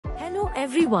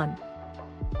everyone.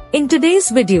 In today's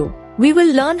video, we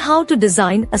will learn how to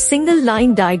design a single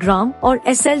line diagram or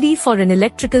SLD for an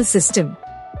electrical system.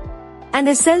 An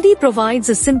SLD provides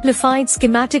a simplified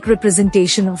schematic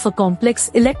representation of a complex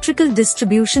electrical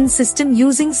distribution system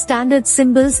using standard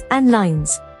symbols and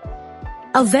lines.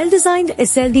 A well-designed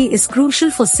SLD is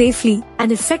crucial for safely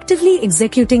and effectively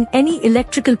executing any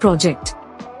electrical project.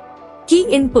 Key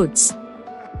inputs.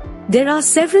 There are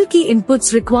several key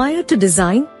inputs required to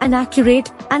design an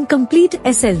accurate and complete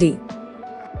SLD.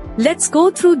 Let's go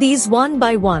through these one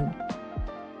by one.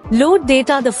 Load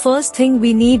data. The first thing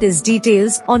we need is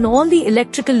details on all the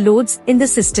electrical loads in the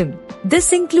system.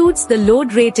 This includes the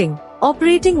load rating,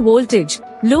 operating voltage,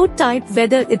 load type,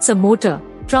 whether it's a motor,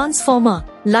 transformer,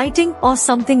 lighting or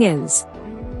something else.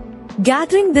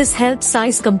 Gathering this helps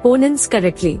size components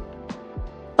correctly.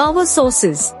 Power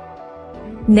sources.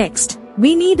 Next,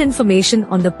 we need information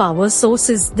on the power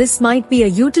sources. This might be a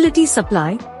utility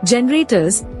supply,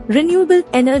 generators, renewable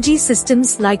energy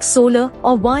systems like solar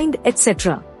or wind,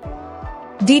 etc.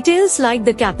 Details like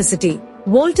the capacity,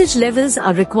 voltage levels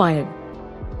are required.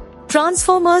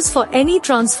 Transformers. For any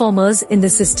transformers in the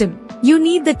system, you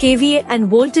need the kVA and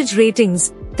voltage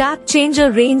ratings, tap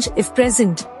changer range if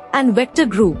present, and vector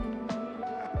group.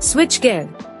 Switchgear.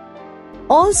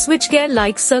 All switchgear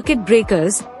like circuit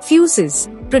breakers, fuses,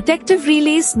 protective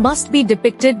relays must be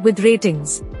depicted with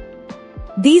ratings.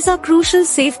 These are crucial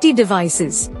safety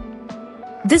devices.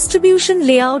 Distribution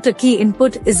layout. A key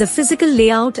input is a physical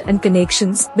layout and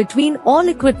connections between all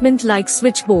equipment like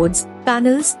switchboards,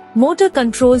 panels, motor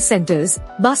control centers,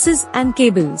 buses and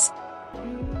cables.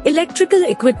 Electrical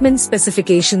equipment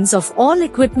specifications of all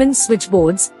equipment: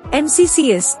 switchboards,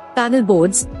 MCCS, panel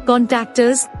boards,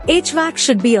 contactors, HVAC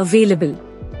should be available.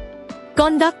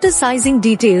 Conductor sizing.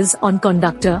 Details on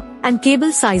conductor and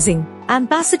cable sizing,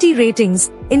 ampacity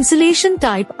ratings, insulation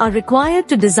type are required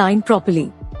to design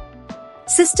properly.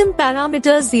 System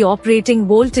parameters. The operating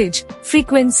voltage,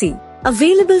 frequency,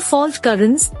 available fault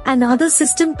currents and other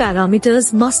system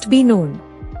parameters must be known.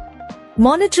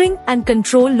 Monitoring and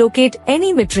control. Locate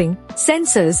any metering,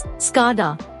 sensors,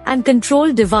 SCADA, and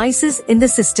control devices in the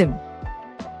system.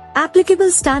 Applicable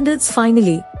standards.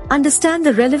 Finally, understand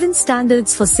the relevant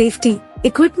standards for safety,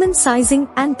 equipment sizing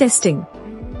and testing.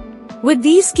 With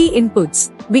these key inputs,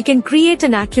 we can create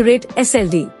an accurate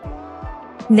SLD.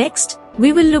 Next,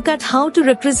 we will look at how to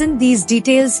represent these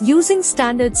details using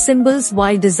standard symbols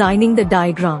while designing the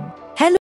diagram.